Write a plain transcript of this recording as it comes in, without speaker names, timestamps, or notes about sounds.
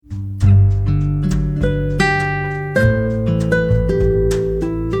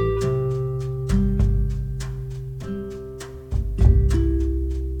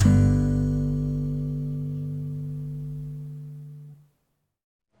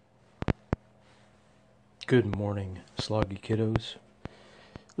Good morning, sloggy kiddos.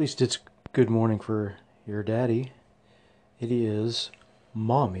 At least it's good morning for your daddy. It is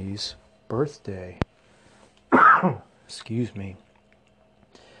Mommy's birthday. Excuse me.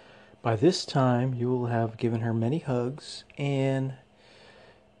 By this time, you will have given her many hugs and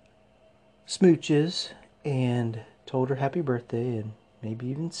smooches and told her happy birthday and maybe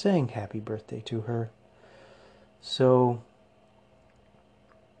even sang happy birthday to her. So,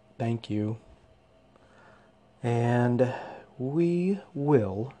 thank you. And we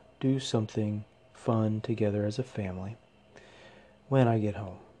will do something fun together as a family when I get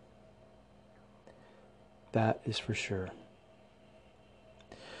home. That is for sure.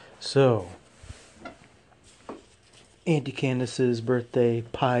 So, Auntie Candace's birthday,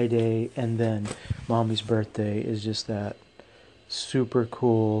 Pie Day, and then Mommy's birthday is just that super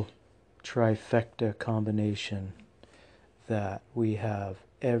cool trifecta combination that we have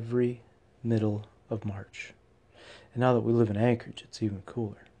every middle of March. And now that we live in Anchorage, it's even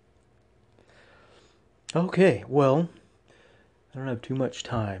cooler. Okay, well, I don't have too much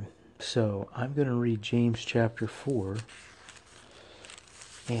time, so I'm going to read James chapter 4.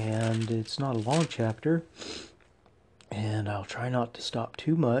 And it's not a long chapter, and I'll try not to stop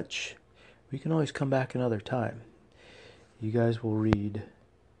too much. We can always come back another time. You guys will read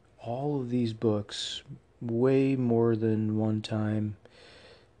all of these books way more than one time.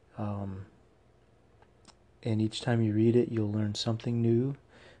 And each time you read it, you'll learn something new.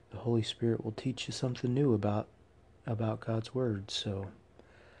 The Holy Spirit will teach you something new about God's Word. So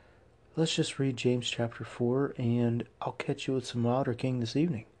let's just read James chapter 4, and I'll catch you with some Lauder King this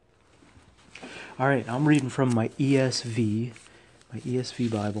evening. All right, I'm reading from my ESV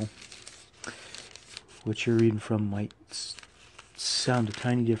Bible. What you're reading from might sound a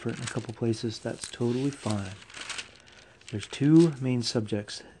tiny different in a couple places. That's totally fine. There's two main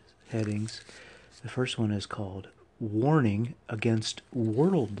subjects headings. The first one is called Warning Against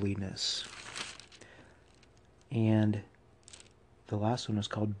Worldliness. And the last one is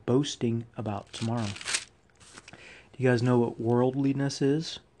called Boasting About Tomorrow. Do you guys know what worldliness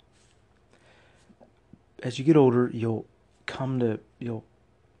is? As you get older, you'll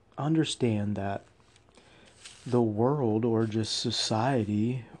understand that the world, or just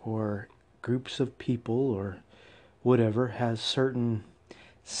society, or groups of people, or whatever, has certain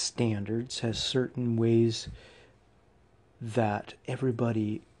standards, has certain ways that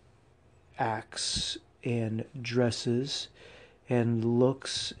everybody acts and dresses and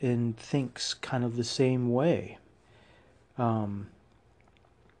looks and thinks kind of the same way.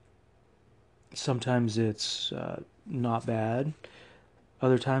 Sometimes it's not bad.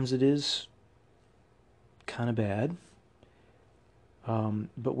 Other times it is kind of bad.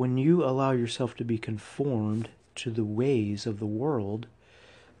 But when you allow yourself to be conformed to the ways of the world,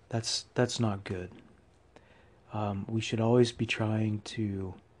 that's not good. We should always be trying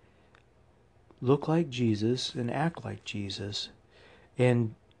to look like Jesus and act like Jesus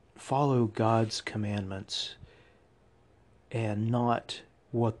and follow God's commandments and not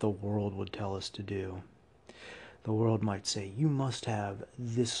what the world would tell us to do. The world might say, you must have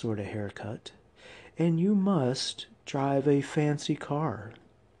this sort of haircut and you must drive a fancy car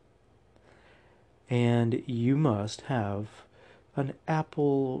and you must have an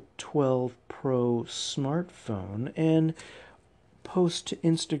Apple 12 Pro smartphone and post to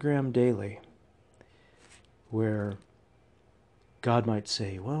Instagram daily, where God might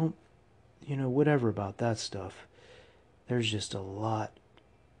say, well, whatever about that stuff. There's just a lot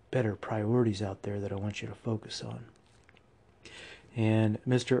better priorities out there that I want you to focus on. And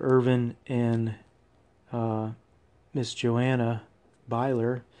Mr. Irvin and Miss Joanna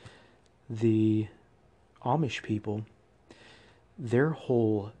Byler, the Amish people, their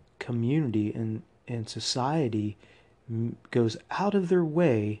whole community and society goes out of their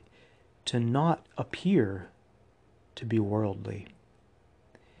way to not appear to be worldly.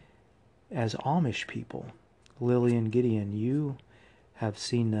 As Amish people, Lily and Gideon, you have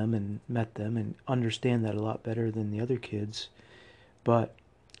seen them and met them and understand that a lot better than the other kids, but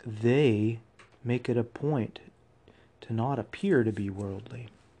they make it a point to not appear to be worldly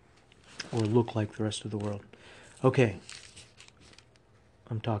or look like the rest of the world. Okay.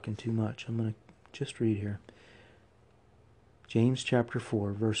 I'm talking too much. I'm going to just read here. James chapter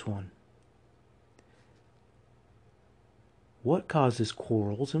 4, verse 1. What causes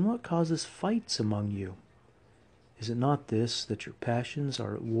quarrels and what causes fights among you? Is it not this, that your passions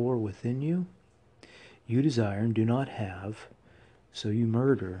are at war within you? You desire and do not have, so you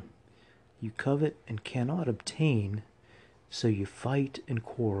murder. You covet and cannot obtain, so you fight and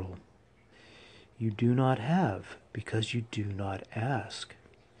quarrel. You do not have because you do not ask.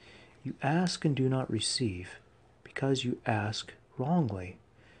 You ask and do not receive, because you ask wrongly,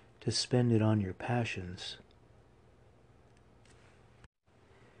 to spend it on your passions.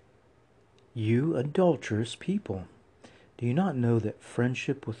 You adulterous people, do you not know that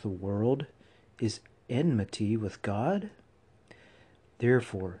friendship with the world is enmity with God?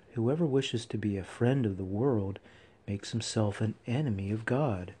 Therefore, whoever wishes to be a friend of the world makes himself an enemy of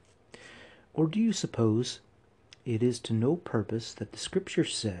God. Or do you suppose it is to no purpose that the Scripture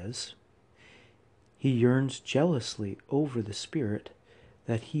says, He yearns jealously over the Spirit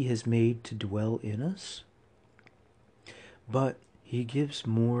that He has made to dwell in us? But He gives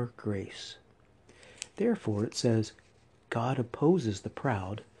more grace. Therefore it says, God opposes the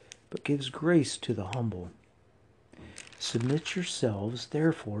proud, but gives grace to the humble. Submit yourselves,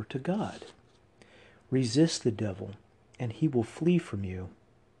 therefore, to God. Resist the devil, and he will flee from you.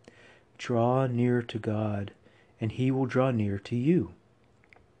 Draw near to God, and He will draw near to you.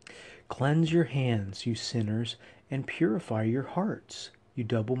 Cleanse your hands, you sinners, and purify your hearts, you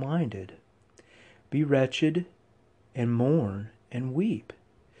double-minded. Be wretched, and mourn, and weep.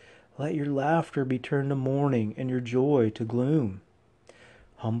 Let your laughter be turned to mourning, and your joy to gloom.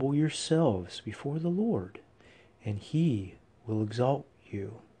 Humble yourselves before the Lord, and He will exalt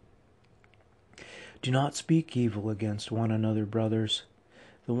you. Do not speak evil against one another, brothers.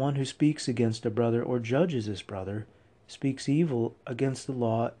 The one who speaks against a brother or judges his brother speaks evil against the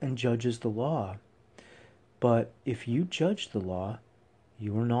law and judges the law. But if you judge the law,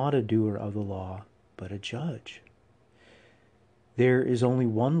 you are not a doer of the law, but a judge. There is only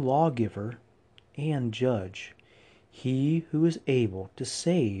one lawgiver and judge, He who is able to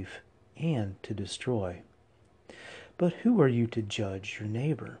save and to destroy. But who are you to judge your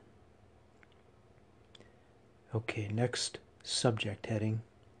neighbor? Okay, next subject heading.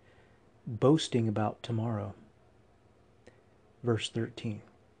 Boasting about tomorrow. Verse 13.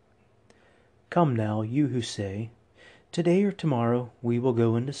 Come now, you who say, Today or tomorrow we will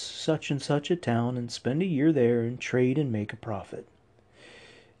go into such and such a town and spend a year there and trade and make a profit.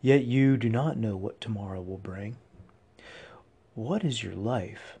 Yet you do not know what tomorrow will bring. What is your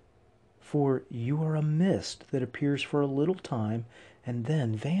life? For you are a mist that appears for a little time and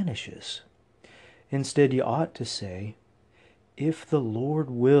then vanishes. Instead, you ought to say, If the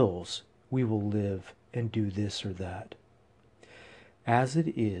Lord wills, we will live and do this or that. As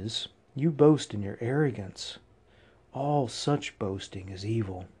it is, you boast in your arrogance. All such boasting is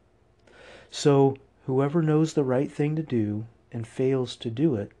evil. So, whoever knows the right thing to do and fails to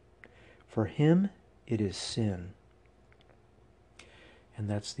do it, for him it is sin. And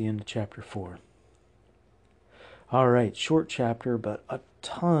that's the end of chapter 4. All right, short chapter, but a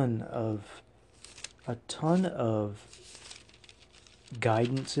ton of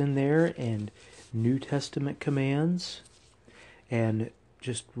guidance in there, and New Testament commands, and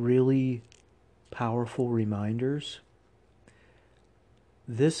just really powerful reminders.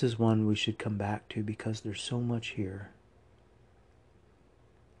 This is one we should come back to because there's so much here.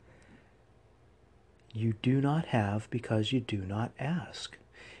 You do not have because you do not ask.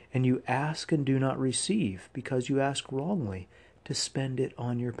 And you ask and do not receive because you ask wrongly to spend it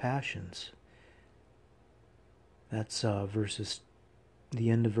on your passions. That's the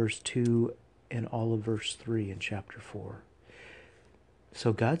end of verse 2 and all of verse 3 in chapter 4.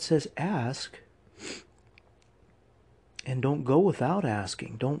 So God says ask, and don't go without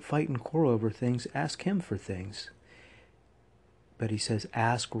asking. Don't fight and quarrel over things. Ask Him for things. But He says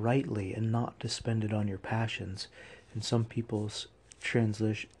ask rightly and not to spend it on your passions. And some people's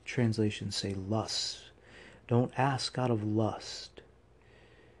translations say lusts. Don't ask out of lust.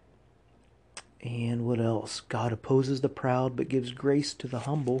 And what else? God opposes the proud, but gives grace to the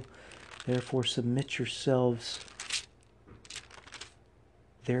humble. Therefore, submit yourselves,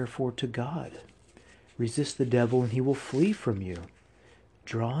 therefore, to God. Resist the devil, and he will flee from you.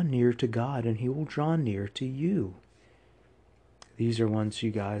 Draw near to God, and He will draw near to you. These are ones,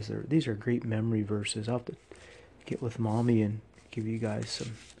 you guys, these are great memory verses. I'll have to get with Mommy and give you guys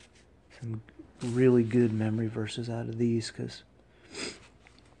some really good memory verses out of these, because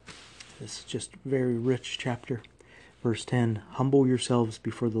this is just a very rich chapter. Verse 10, humble yourselves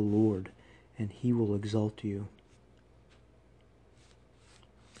before the Lord, and He will exalt you.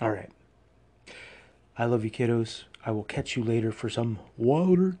 All right. I love you, kiddos. I will catch you later for some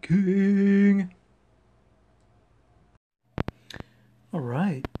Wilder King. All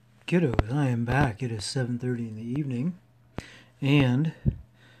right, kiddos, I am back. It is 7:30 in the evening, and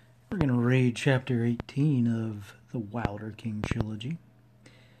we're going to read chapter 18 of the Wilder King trilogy.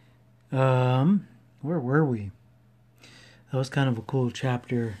 Where were we? That was kind of a cool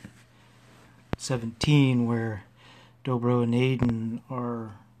chapter 17 where Dobro and Aiden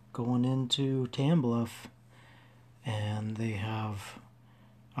are going into Tambluff, and they have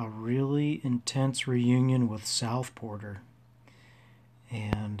a really intense reunion with South Porter.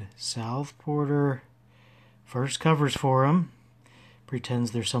 And South Porter first covers for him,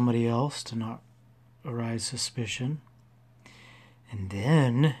 pretends there's somebody else to not arise suspicion. And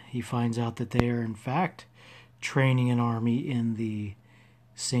then he finds out that they are in fact training an army in the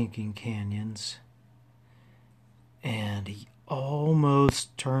sinking canyons. And he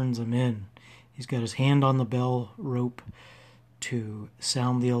almost turns them in. He's got his hand on the bell rope to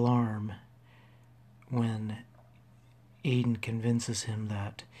sound the alarm when Aiden convinces him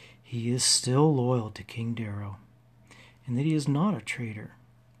that he is still loyal to King Darrow and that he is not a traitor.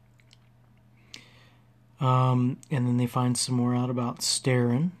 And then they find some more out about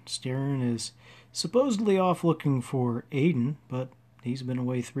Starren. Starren is supposedly off looking for Aiden, but he's been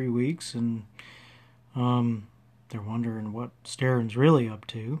away 3 weeks, and they're wondering what Starren's really up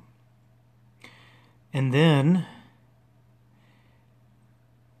to. And then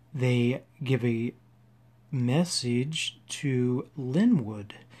they give a message to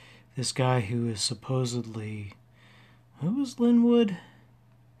Linwood, this guy who is supposedly... Who is Linwood?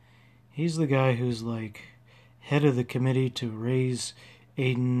 He's the guy who's like head of the committee to raise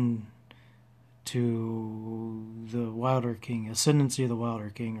Aiden to the Wilder King, Ascendancy of the Wilder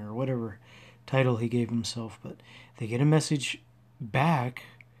King, or whatever title he gave himself. But they get a message back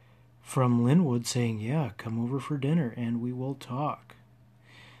from Linwood saying, yeah, come over for dinner and we will talk.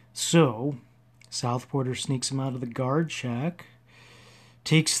 So South Porter sneaks him out of the guard shack,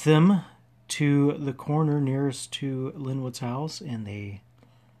 takes them to the corner nearest to Linwood's house, and they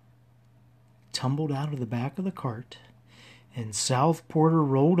tumbled out of the back of the cart, and South Porter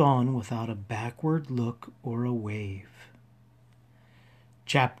rolled on without a backward look or a wave.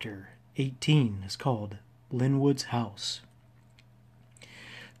 Chapter 18 is called Linwood's House.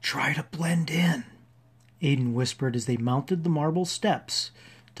 Try to blend in, Aiden whispered as they mounted the marble steps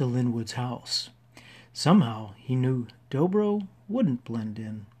to Linwood's house. Somehow he knew Dobro wouldn't blend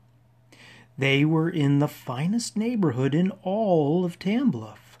in. They were in the finest neighborhood in all of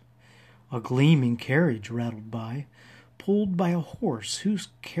Tambluff. A gleaming carriage rattled by, pulled by a horse whose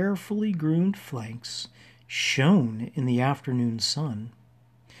carefully groomed flanks shone in the afternoon sun.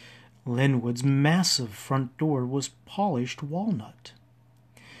 Linwood's massive front door was polished walnut.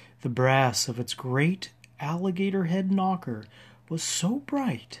 The brass of its great alligator head knocker was so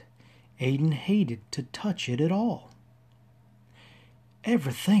bright, Aiden hated to touch it at all.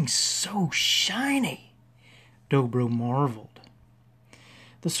 Everything's so shiny, Dobro marveled.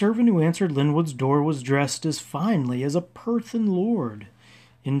 The servant who answered Linwood's door was dressed as finely as a Perthan lord,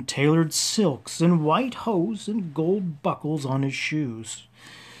 in tailored silks and white hose and gold buckles on his shoes.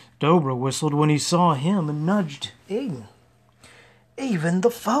 Dobro whistled when he saw him and nudged Aiden. Even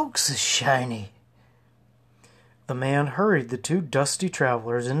the folks is shiny. The man hurried the two dusty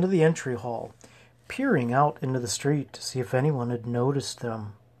travelers into the entry hall, peering out into the street to see if anyone had noticed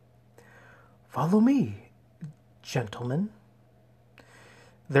them. Follow me, gentlemen.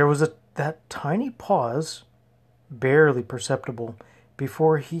 There was that tiny pause, barely perceptible,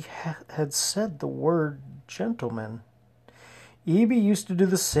 before he had said the word gentleman. Eby used to do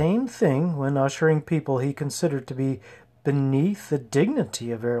the same thing when ushering people he considered to be beneath the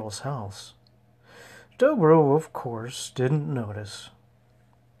dignity of Errol's house. Dobro, of course, didn't notice.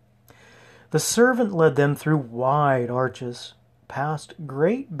 The servant led them through wide arches, past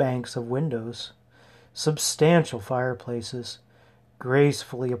great banks of windows, substantial fireplaces,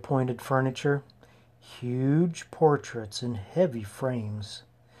 gracefully appointed furniture, huge portraits in heavy frames,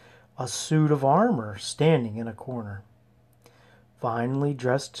 a suit of armor standing in a corner. Finely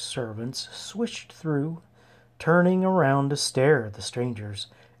dressed servants swished through, turning around to stare at the strangers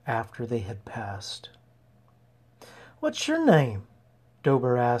after they had passed. "What's your name?"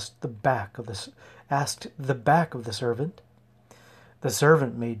 Dobro asked the back of the servant. The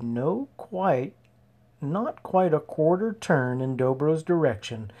servant made not quite a quarter turn in Dobro's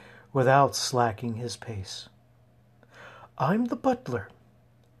direction without slacking his pace. "I'm the butler,"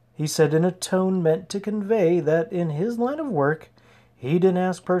 he said in a tone meant to convey that in his line of work he didn't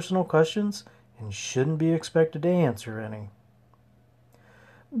ask personal questions and shouldn't be expected to answer any.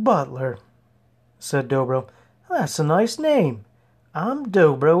 "Butler," said Dobro. "That's a nice name. I'm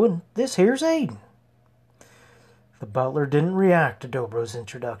Dobro, and this here's Aiden." The butler didn't react to Dobro's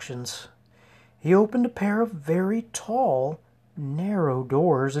introductions. He opened a pair of very tall, narrow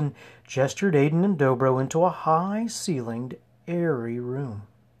doors and gestured Aiden and Dobro into a high-ceilinged, airy room.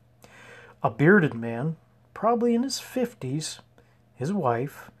 A bearded man, probably in his 50s, his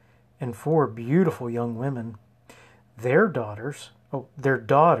wife, and 4 beautiful young women, their daughters, their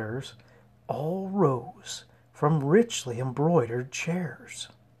daughters, all rose from richly embroidered chairs.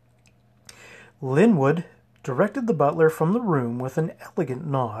 Linwood directed the butler from the room with an elegant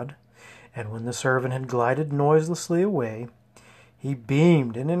nod, and when the servant had glided noiselessly away, he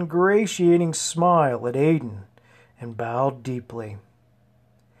beamed an ingratiating smile at Aidan and bowed deeply.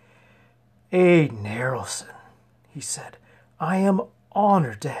 "Aidan Harrelson," he said, "I am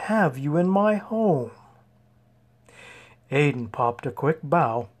honored to have you in my home." Aidan popped a quick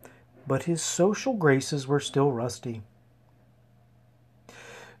bow, but his social graces were still rusty.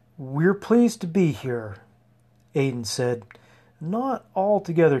 "We're pleased to be here," Aidan said, not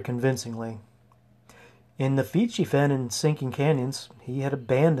altogether convincingly. In the Feechie Fen and Sinking Canyons, he had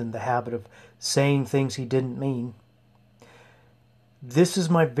abandoned the habit of saying things he didn't mean. "This is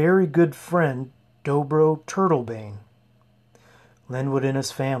my very good friend, Dobro Turtlebane." Linwood and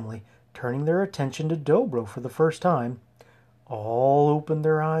his family, turning their attention to Dobro for the first time, all opened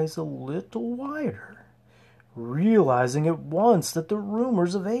their eyes a little wider, realizing at once that the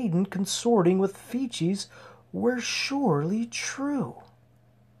rumors of Aidan consorting with Feechies were surely true.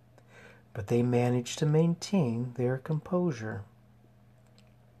 But they managed to maintain their composure.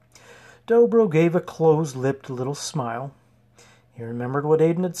 Dobro gave a close-lipped little smile. He remembered what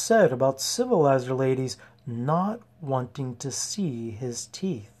Aidan had said about civilizer ladies not wanting to see his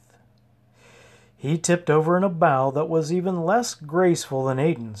teeth. He tipped over in a bow that was even less graceful than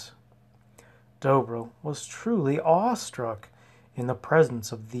Aidan's. Dobro was truly awestruck in the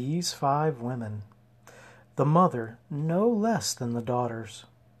presence of these 5 women, the mother no less than the daughters.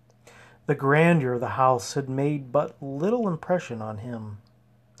 The grandeur of the house had made but little impression on him.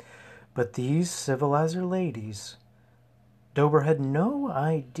 But these civilizer ladies, Dobro had no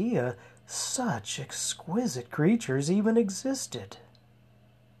idea such exquisite creatures even existed.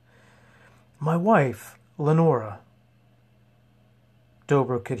 "My wife, Lenora,"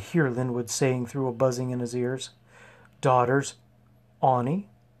 Dobro could hear Linwood saying through a buzzing in his ears. "Daughters, Ani,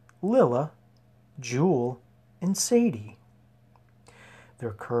 Lilla, Jewel, and Sadie."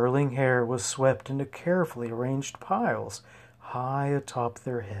 Their curling hair was swept into carefully arranged piles high atop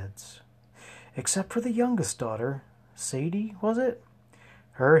their heads. Except for the youngest daughter, Sadie, was it?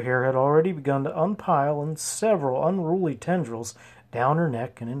 Her hair had already begun to unpile in several unruly tendrils down her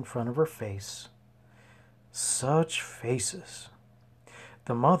neck and in front of her face. Such faces!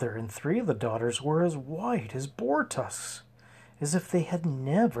 The mother and 3 of the daughters were as white as boar tusks, as if they had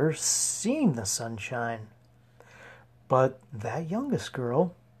never seen the sunshine. But that youngest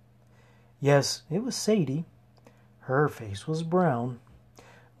girl, yes, it was Sadie. Her face was brown,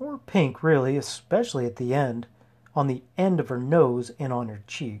 or pink really, especially at the end, on the end of her nose and on her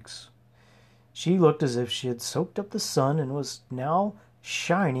cheeks. She looked as if she had soaked up the sun and was now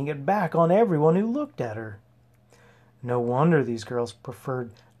shining it back on everyone who looked at her. No wonder these girls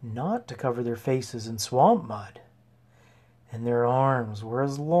preferred not to cover their faces in swamp mud. And their arms were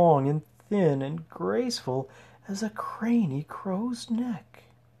as long and thin and graceful as a craney crow's neck.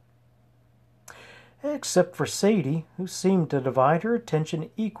 Except for Sadie, who seemed to divide her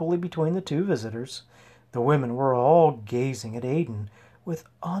attention equally between the 2 visitors, the women were all gazing at Aidan with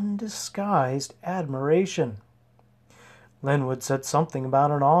undisguised admiration. Linwood said something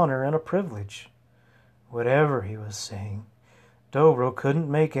about an honor and a privilege. Whatever he was saying, Dobro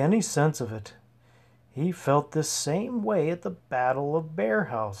couldn't make any sense of it. He felt the same way at the Battle of Bear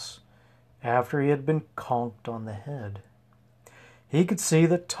House, after he had been conked on the head. He could see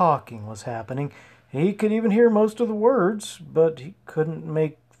that talking was happening. He could even hear most of the words, but he couldn't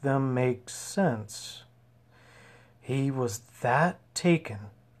make them make sense. He was that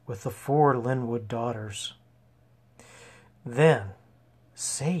taken with the 4 Linwood daughters. Then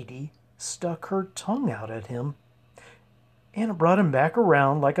Sadie stuck her tongue out at him, and it brought him back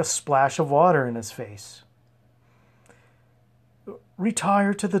around like a splash of water in his face.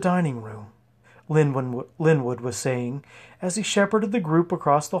 "Retire to the dining room," Linwood was saying as he shepherded the group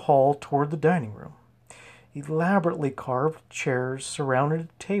across the hall toward the dining room. Elaborately carved chairs surrounded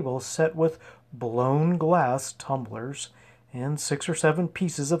a table set with blown glass tumblers and 6 or 7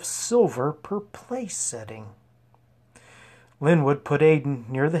 pieces of silver per place setting. Linwood put Aidan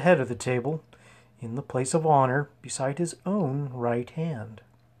near the head of the table, in the place of honor beside his own right hand.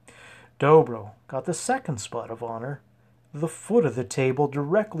 Dobro got the second spot of honor, the foot of the table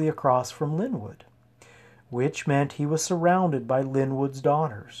directly across from Linwood, which meant he was surrounded by Linwood's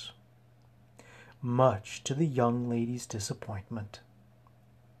daughters, much to the young lady's disappointment.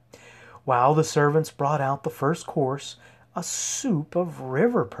 While the servants brought out the first course, a soup of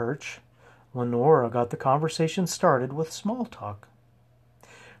river perch, Lenora got the conversation started with small talk.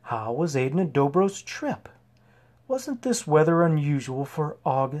 How was Aidan and Dobro's trip? Wasn't this weather unusual for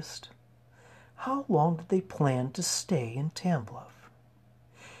August? How long did they plan to stay in Tambluff?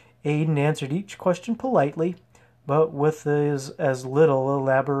 Aidan answered each question politely, but with as little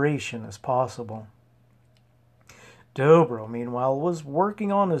elaboration as possible. Dobro, meanwhile, was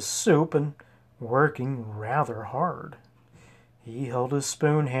working on his soup and working rather hard. He held his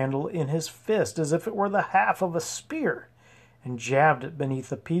spoon handle in his fist as if it were the half of a spear, and jabbed it beneath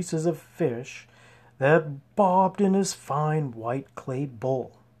the pieces of fish that bobbed in his fine white clay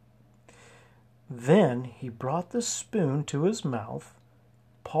bowl. Then he brought the spoon to his mouth,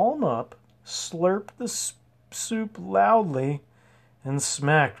 palm up, slurped the soup loudly, and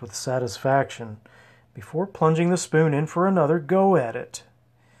smacked with satisfaction before plunging the spoon in for another go at it.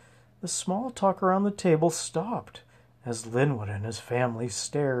 The small talk around the table stopped as Linwood and his family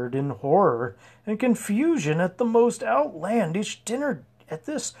stared in horror and confusion at this most outlandish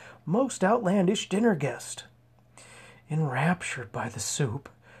dinner guest. Enraptured by the soup,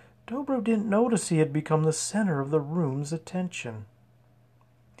 Dobro didn't notice he had become the center of the room's attention.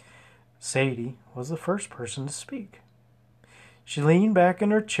 Sadie was the first person to speak. She leaned back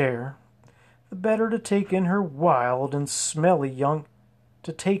in her chair, the better to take in the wild and smelly young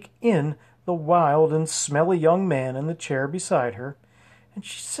man in the chair beside her, and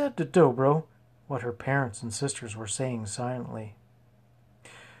she said to Dobro what her parents and sisters were saying silently.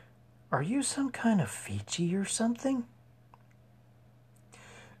 "Are you some kind of Fiji or something?"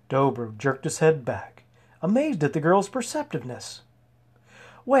 Dobro jerked his head back, amazed at the girl's perceptiveness.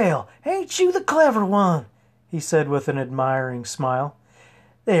 "Well, ain't you the clever one?" he said with an admiring smile.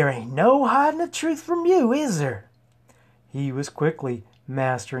 "There ain't no hiding the truth from you, is there?" He was quickly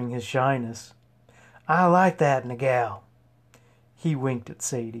mastering his shyness. "I like that in a gal." He winked at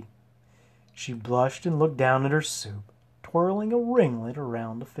Sadie. She blushed and looked down at her soup, twirling a ringlet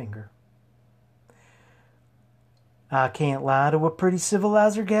around a finger. "I can't lie to a pretty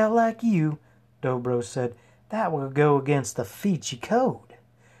civilizer gal like you," Dobro said. "That would go against the Fiji code.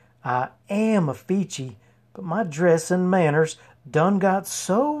 I am a Fiji, but my dress and manners done got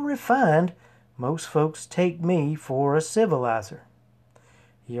so refined, most folks take me for a civilizer."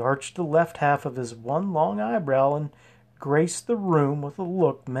 He arched the left half of his one long eyebrow and graced the room with a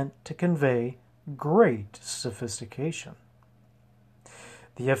look meant to convey great sophistication.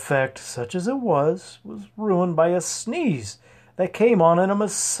 The effect, such as it was ruined by a sneeze that came on him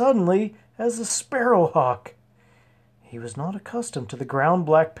as suddenly as a sparrowhawk. He was not accustomed to the ground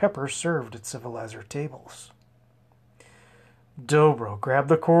black pepper served at civilizer tables. Dobro grabbed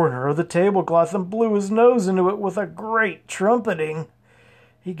the corner of the tablecloth and blew his nose into it with a great trumpeting.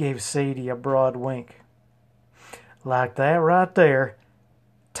 He gave Sadie a broad wink. "Like that right there.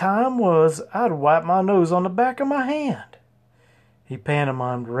 Time was I'd wipe my nose on the back of my hand." He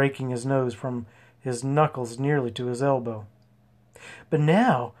pantomimed, raking his nose from his knuckles nearly to his elbow. "But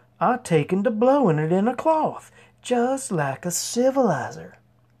now I taken to blowing it in a cloth, just like a civilizer."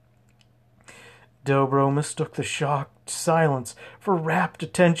 Dobro mistook the shocked silence for rapt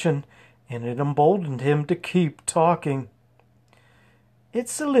attention, and it emboldened him to keep talking.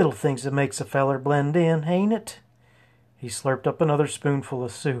 "It's the little things that makes a feller blend in, ain't it?" He slurped up another spoonful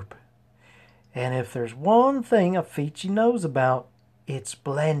of soup. "And if there's one thing a Fiji knows about, it's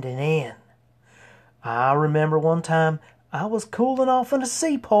blending in. I remember one time I was cooling off in a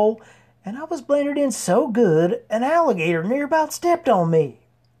seep hole, and I was blended in so good an alligator near about stepped on me."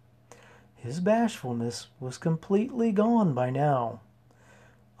 His bashfulness was completely gone by now.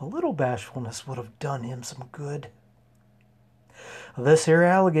 A little bashfulness would have done him some good. "This here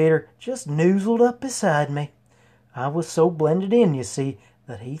alligator just noozled up beside me. I was so blended in, you see,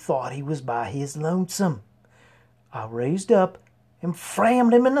 that he thought he was by his lonesome. I raised up and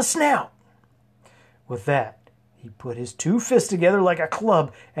frammed him in the snout." With that, he put his two fists together like a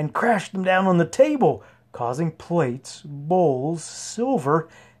club and crashed them down on the table, causing plates, bowls, silver,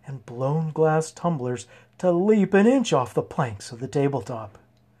 and blown glass tumblers to leap an inch off the planks of the tabletop.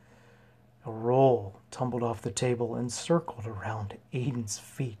 A roll tumbled off the table and circled around Aidan's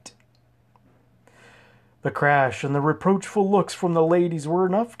feet. The crash and the reproachful looks from the ladies were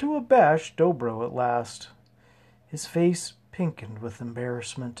enough to abash Dobro at last. His face pinkened with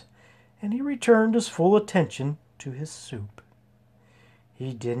embarrassment, and he returned his full attention to his soup.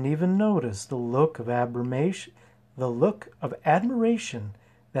 He didn't even notice the look of admiration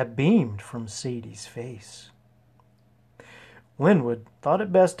that beamed from Sadie's face. Linwood thought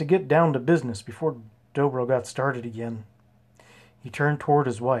it best to get down to business before Dobro got started again. He turned toward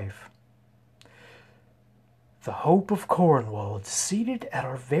his wife. "The Hope of Cornwall is seated at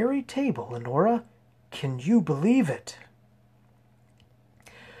our very table, Lenora. Can you believe it?"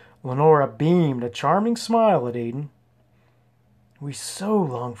 Lenora beamed a charming smile at Aidan. We so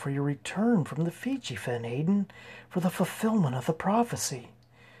long for your return from the Fiji Fen, Aidan, for the fulfillment of the prophecy.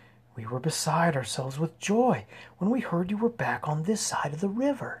 We were beside ourselves with joy when we heard you were back on this side of the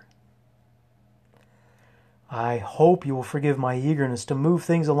river. I hope you will forgive my eagerness to move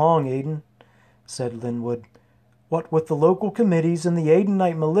things along, Aidan, said Linwood. What with the local committees and the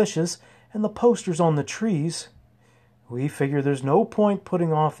Aidanite militias and the posters on the trees, we figure there's no point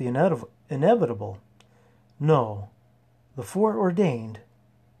putting off the inevitable. No, the foreordained.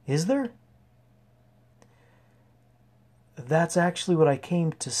 Is there? That's actually what I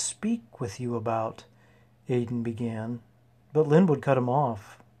came to speak with you about, Aidan began, but Linwood cut him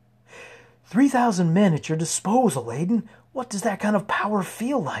off. 3,000 men at your disposal, Aidan. What does that kind of power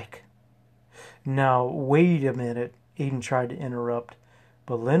feel like? Now, wait a minute, Aidan tried to interrupt,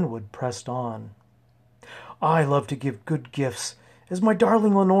 but Linwood pressed on. I love to give good gifts, as my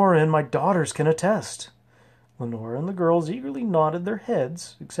darling Lenora and my daughters can attest. Lenora and the girls eagerly nodded their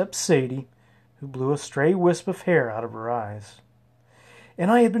heads, except Sadie, who blew a stray wisp of hair out of her eyes. And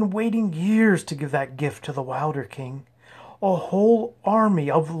I had been waiting years to give that gift to the Wilder King, a whole army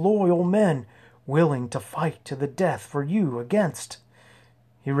of loyal men willing to fight to the death for you against...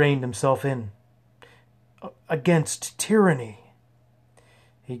 He reined himself in. Against tyranny.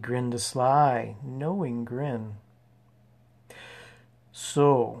 He grinned a sly, knowing grin.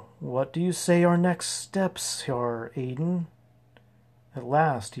 So, what do you say our next steps are, Aidan? At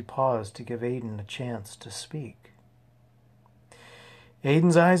last he paused to give Aidan a chance to speak.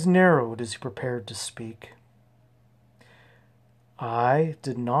 Aidan's eyes narrowed as he prepared to speak. I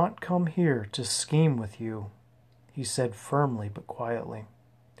did not come here to scheme with you, he said firmly but quietly.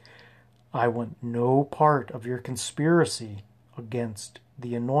 I want no part of your conspiracy against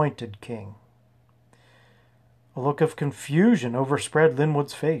the anointed king. A look of confusion overspread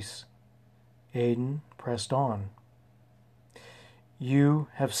Linwood's face. Aidan pressed on. You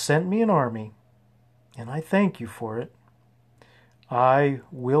have sent me an army, and I thank you for it. I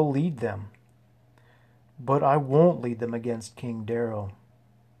will lead them, but I won't lead them against King Darrow.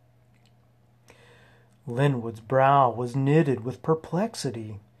 Linwood's brow was knitted with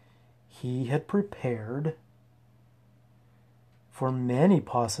perplexity. He had prepared for many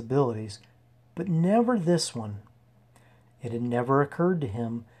possibilities, but never this one. It had never occurred to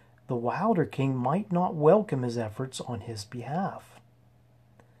him the Wilder King might not welcome his efforts on his behalf.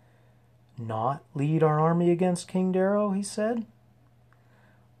 Not lead our army against King Darrow, he said.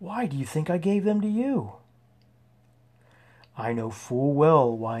 Why do you think I gave them to you? I know full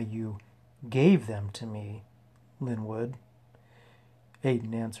well why you gave them to me, Linwood,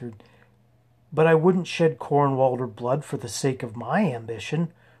 Aidan answered. But I wouldn't shed Cornwalder blood for the sake of my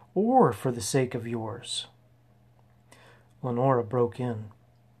ambition, or for the sake of yours. Lenora broke in.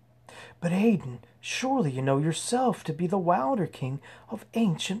 But Aidan, surely you know yourself to be the Wilder King of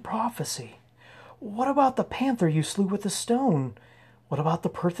ancient prophecy. What about the panther you slew with the stone? What about the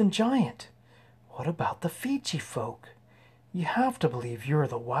Perthan giant? What about the Fiji folk? You have to believe you're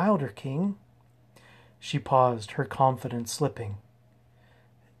the Wilder King. She paused, her confidence slipping.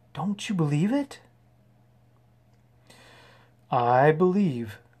 Don't you believe it? I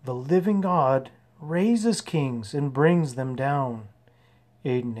believe the living God raises kings and brings them down,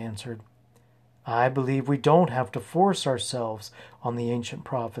 Aidan answered. I believe we don't have to force ourselves on the ancient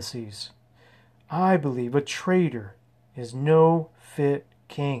prophecies. I believe a traitor is no fit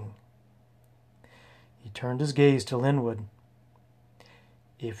king. He turned his gaze to Linwood.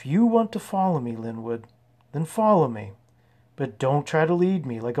 If you want to follow me, Linwood, then follow me. But don't try to lead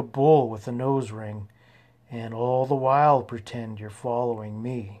me like a bull with a nose ring, and all the while pretend you're following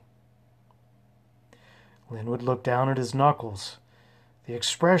me. Linwood looked down at his knuckles, the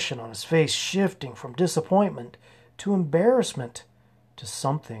expression on his face shifting from disappointment to embarrassment to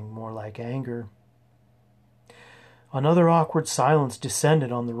something more like anger. Another awkward silence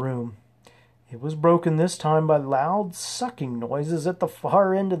descended on the room. It was broken this time by loud sucking noises at the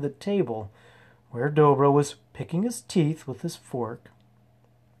far end of the table, where Dobro was picking his teeth with his fork.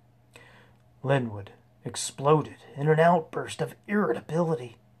 Linwood exploded in an outburst of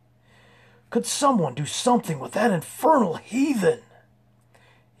irritability. Could someone do something with that infernal heathen?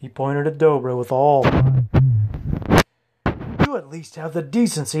 He pointed at Dobro with all. You at least have the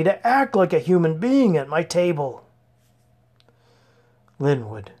decency to act like a human being at my table.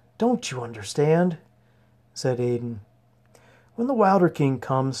 Linwood, don't you understand? Said Aidan. When the Wilder King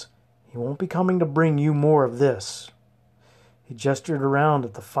comes, he won't be coming to bring you more of this. He gestured around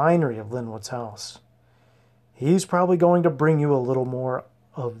at the finery of Linwood's house. He's probably going to bring you a little more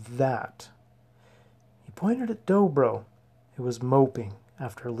of that. He pointed at Dobro, who was moping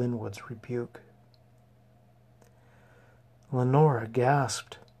after Linwood's rebuke. Lenora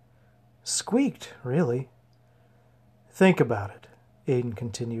gasped. Squeaked, really. Think about it, Aidan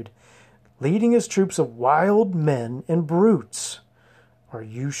continued. Leading his troops of wild men and brutes. Are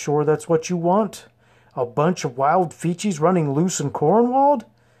you sure that's what you want? A bunch of wild Feechees running loose in Cornwall?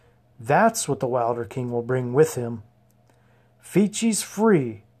 That's what the Wilder King will bring with him. Feechees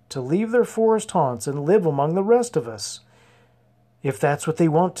free to leave their forest haunts and live among the rest of us, if that's what they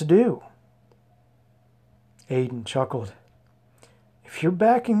want to do. Aidan chuckled. If you're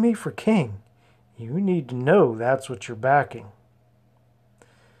backing me for king, you need to know that's what you're backing.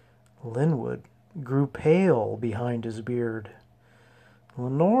 Linwood grew pale behind his beard.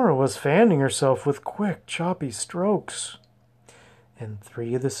 Lenora was fanning herself with quick, choppy strokes, and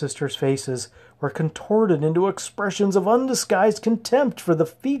 3 of the sisters' faces were contorted into expressions of undisguised contempt for the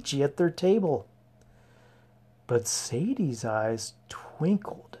Feechee at their table. But Sadie's eyes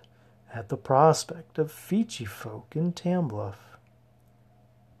twinkled at the prospect of Feechee folk in Tambluff.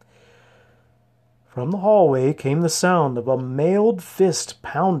 From the hallway came the sound of a mailed fist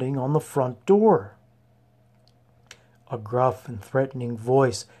pounding on the front door. A gruff and threatening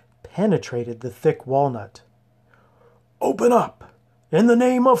voice penetrated the thick walnut. Open up! In the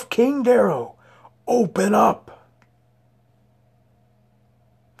name of King Darrow! Open up!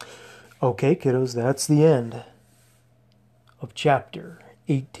 Okay, kiddos, that's the end of chapter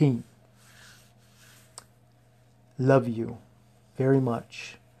 18. Love you very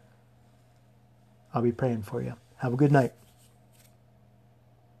much. I'll be praying for you. Have a good night.